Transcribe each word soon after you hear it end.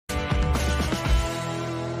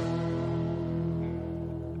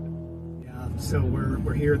So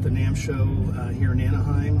we're here at the NAMM Show here in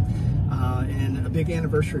Anaheim, and a big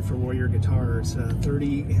anniversary for Warrior Guitars,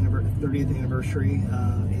 30th anniversary,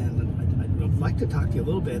 and I'd like to talk to you a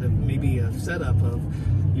little bit of maybe a setup of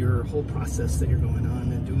your whole process that you're going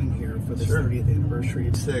on and doing here for this 30th anniversary.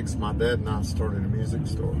 My dad and I started a music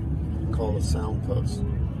store called a Sound Post,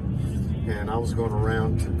 and I was going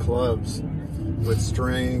around to clubs with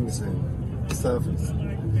strings and stuff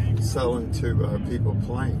and selling to people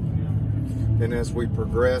playing. And as we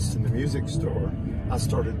progressed in the music store, I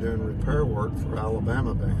started doing repair work for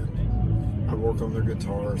Alabama band. I'd work on their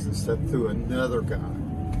guitars and stuff through another guy.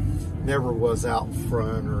 Never was out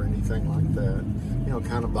front or anything like that, you know,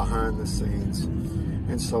 kind of behind the scenes.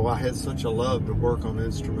 And so I had such a love to work on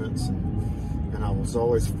instruments, and I was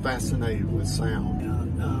always fascinated with sound.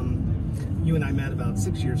 You and I met about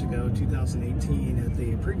 6 years ago, 2018, at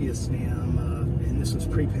the previous NAMM, and this was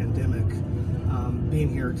pre-pandemic. Being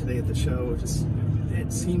here today at the show,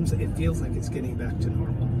 it feels like it's getting back to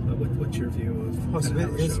normal. But what's your view of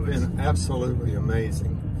It's been absolutely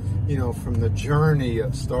amazing. You know, from the journey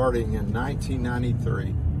of starting in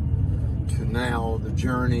 1993 to now, the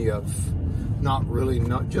journey of not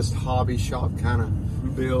just hobby shop kind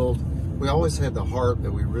of build. We always had the heart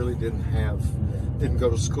that we really didn't go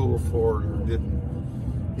to school for, or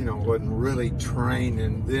wasn't really trained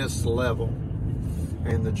in this level.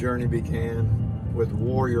 And the journey began with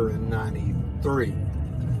Warrior in 93.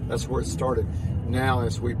 That's where it started. Now,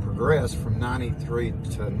 as we progress from 93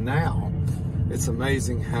 to now, it's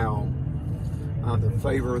amazing how the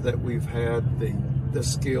favor that we've had, the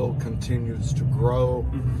skill continues to grow.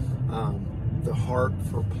 The heart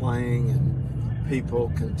for playing and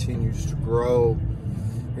people continues to grow.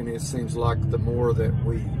 And it seems like the more that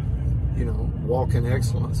we, walk in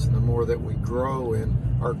excellence, and the more that we grow in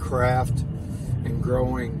our craft and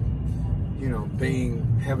growing,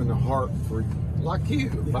 having the heart for, like you,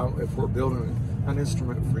 if we're building an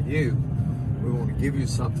instrument for you, we want to give you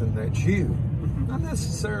something that's you, not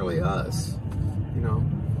necessarily us,